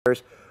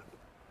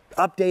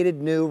updated,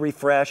 new,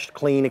 refreshed,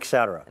 clean,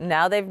 etc.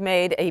 Now they've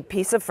made a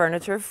piece of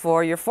furniture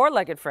for your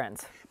four-legged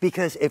friends.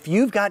 Because if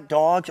you've got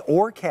dogs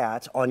or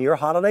cats on your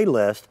holiday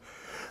list,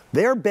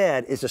 their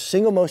bed is the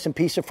single most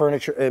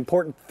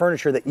important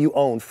furniture that you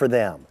own for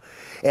them.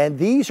 And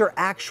these are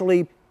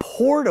actually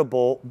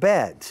portable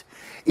beds,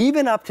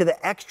 even up to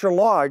the extra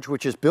large,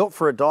 which is built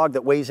for a dog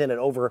that weighs in at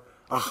over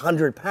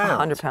 100 pounds.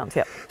 100 pounds,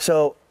 yeah.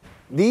 So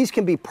these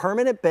can be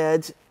permanent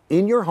beds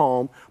in your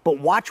home, but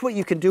watch what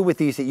you can do with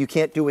these that you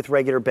can't do with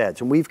regular beds.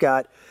 And we've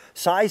got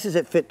sizes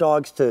that fit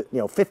dogs to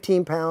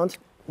 15 pounds.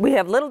 We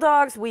have little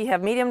dogs, we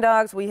have medium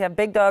dogs, we have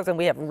big dogs, and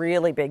we have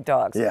really big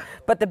dogs. Yeah.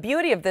 But the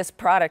beauty of this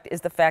product is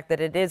the fact that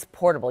it is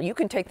portable. You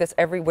can take this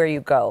everywhere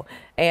you go.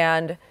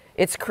 And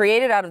it's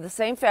created out of the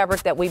same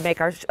fabric that we make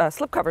our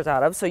slipcovers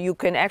out of, so you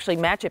can actually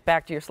match it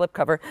back to your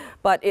slipcover.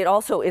 But it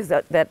also is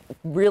that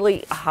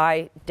really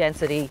high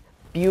density,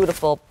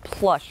 beautiful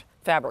plush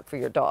fabric for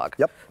your dog.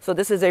 Yep. So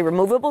this is a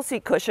removable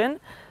seat cushion.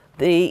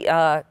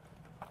 There's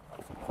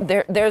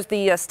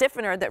the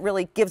stiffener that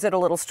really gives it a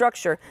little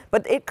structure,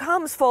 but it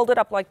comes folded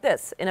up like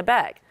this in a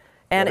bag.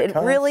 And it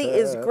really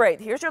is great.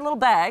 Here's your little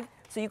bag,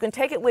 so you can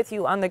take it with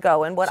you on the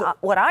go. And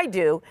what I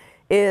do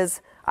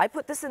is I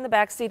put this in the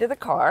back seat of the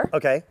car.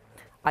 Okay.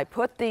 I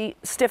put the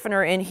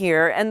stiffener in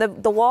here, and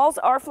the walls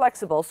are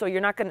flexible, so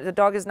the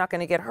dog is not going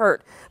to get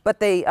hurt,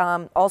 but they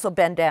also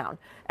bend down.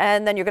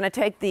 And then you're going to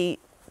take the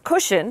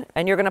cushion,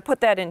 and you're going to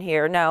put that in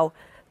here. Now,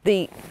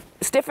 the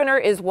stiffener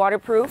is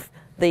waterproof.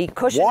 The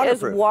cushion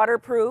is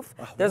waterproof.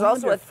 Oh, there's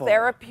also a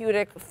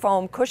therapeutic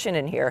foam cushion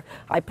in here.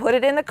 I put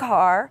it in the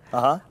car.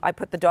 I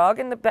put the dog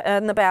in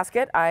the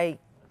basket. I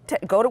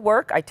go to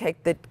work. I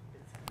take the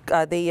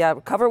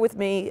cover with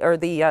me, or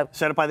the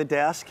set it by the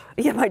desk.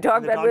 Yeah, my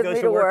dog bed with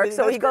me to work.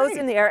 So he goes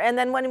in there, and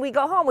then when we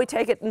go home, we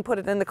take it and put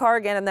it in the car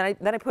again, and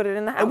then I put it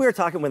in the house. And we were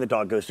talking when the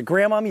dog goes to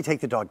grandmom, you take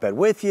the dog bed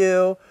with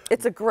you.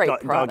 It's a great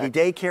product.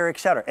 Doggy daycare,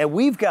 etc. And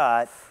we've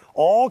got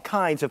all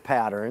kinds of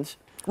patterns.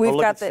 We've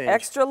got the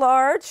extra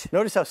large.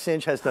 Notice how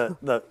Singe has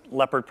the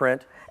leopard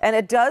print. And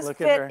it does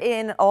fit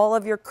in all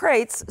of your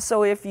crates.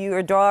 So if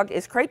your dog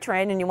is crate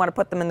trained and you want to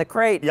put them in the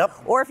crate,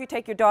 or if you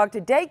take your dog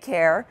to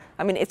daycare,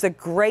 I mean, it's a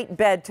great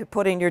bed to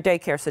put in your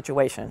daycare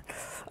situation.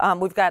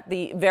 We've got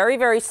the very,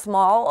 very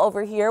small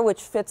over here,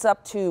 which fits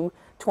up to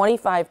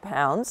 25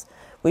 pounds.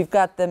 We've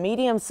got the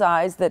medium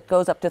size that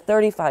goes up to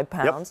 35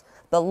 pounds.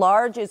 The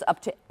large is up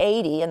to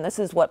 80, and this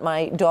is what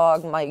my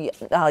dog, my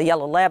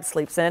yellow lab,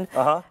 sleeps in.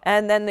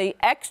 And then the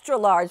extra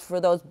large for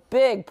those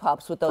big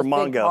pups with those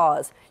big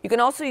paws. You can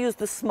also use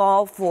the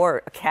small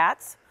for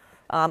cats.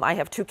 I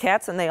have 2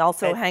 cats, and they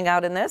also hang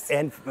out in this.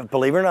 And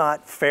believe it or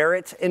not,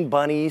 ferrets and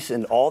bunnies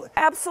and all.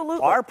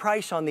 Absolutely. Our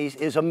price on these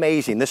is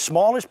amazing. The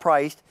small is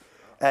priced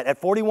at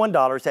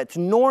 $41. That's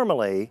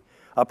normally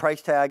a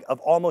price tag of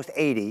almost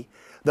 $80.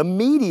 The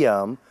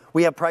medium,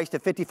 we have priced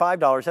at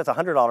 $55. That's a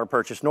 $100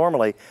 purchase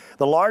normally.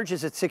 The large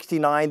is at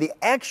 $69. The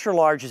extra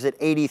large is at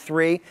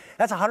 $83.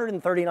 That's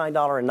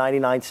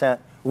 $139.99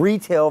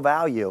 retail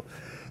value.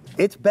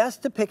 It's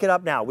best to pick it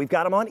up now. We've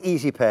got them on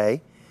Easy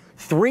Pay.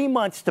 3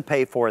 months to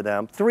pay for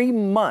them. 3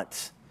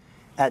 months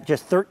at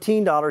just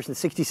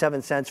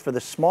 $13.67 for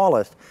the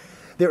smallest.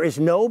 There is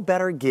no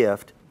better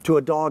gift to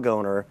a dog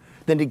owner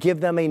than to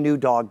give them a new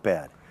dog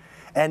bed.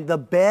 And the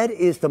bed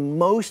is the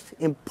most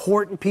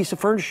important piece of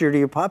furniture to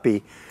your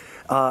puppy.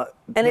 And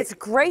it's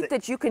great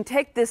that you can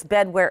take this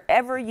bed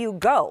wherever you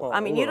go. I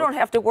mean, you don't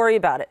have to worry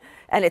about it.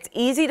 And it's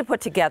easy to put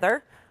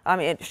together. I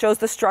mean, it shows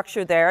the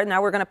structure there.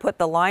 Now we're going to put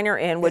the liner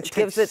in, which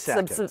gives it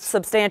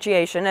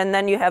substantiation. And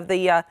then you have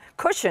the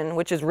cushion,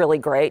 which is really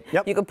great.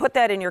 You can put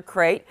that in your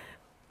crate,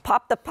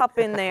 pop the pup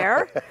in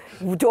there,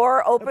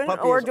 door open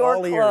or door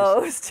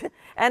closed.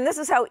 And this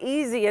is how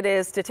easy it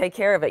is to take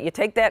care of it. You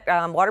take that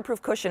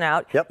waterproof cushion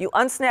out, you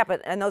unsnap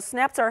it, and those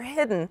snaps are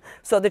hidden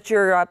so that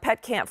your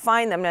pet can't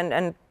find them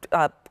and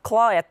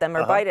claw at them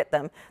or bite at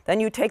them. Then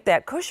you take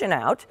that cushion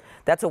out.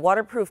 That's a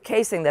waterproof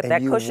casing that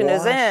cushion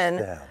is in.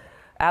 Them.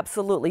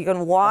 Absolutely. You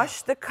can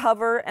wash the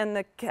cover and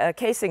the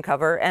casing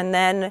cover, and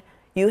then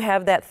you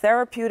have that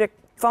therapeutic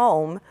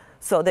foam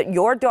so that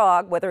your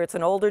dog, whether it's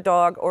an older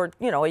dog or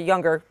a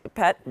younger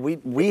pet,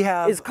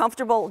 is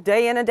comfortable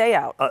day in and day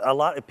out. A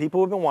lot of people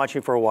who've been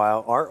watching for a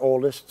while. Our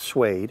oldest,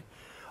 Suede,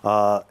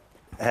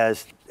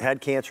 has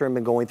had cancer and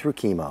been going through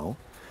chemo,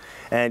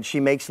 and she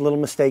makes little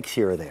mistakes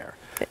here or there.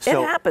 It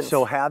happens.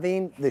 So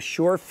having the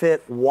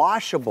SureFit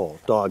washable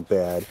dog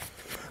bed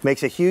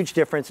makes a huge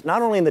difference,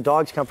 not only in the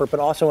dog's comfort, but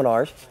also in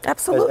ours.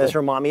 Absolutely. As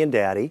her mommy and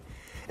daddy.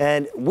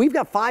 And we've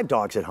got 5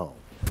 dogs at home.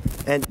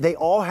 And they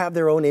all have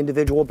their own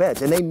individual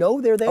beds, and they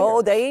know they're there.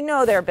 Oh, they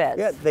know their beds.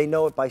 Yeah, they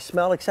know it by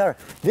smell, etc.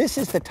 This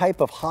is the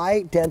type of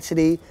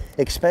high-density,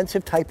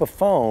 expensive type of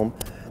foam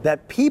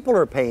that people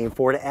are paying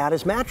for to add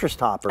as mattress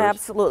toppers.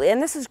 Absolutely,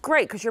 and this is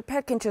great because your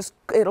pet can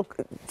it'll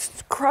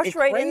crush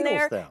right in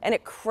there, and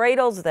it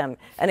cradles them.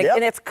 And,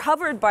 and it's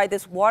covered by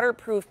this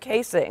waterproof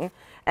casing,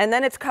 and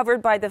then it's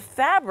covered by the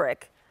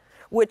fabric,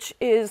 which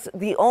is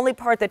the only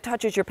part that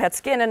touches your pet's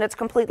skin, and it's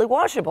completely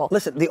washable.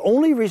 Listen, the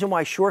only reason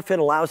why SureFit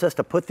allows us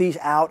to put these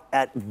out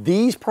at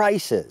these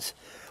prices,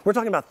 we're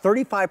talking about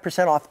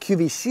 35% off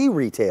QVC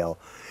retail,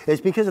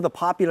 is because of the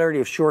popularity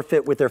of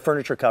SureFit with their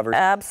furniture covers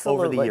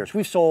over the years.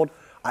 We've sold,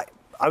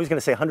 I was going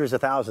to say hundreds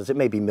of thousands, it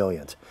may be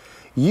millions.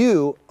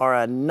 You are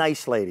a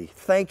nice lady.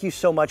 Thank you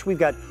so much. We've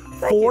got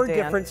 4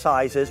 different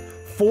sizes,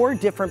 4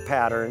 different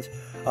patterns.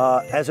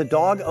 As a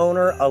dog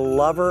owner, a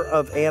lover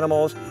of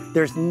animals,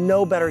 there's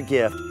no better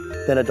gift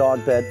than a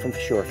dog bed from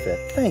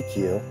SureFit. Thank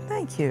you.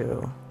 Thank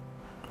you.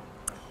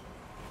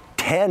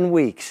 10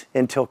 weeks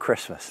until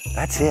Christmas.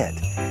 That's it.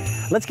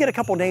 Let's get a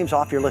couple names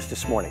off your list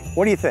this morning.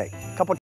 What do you think? A couple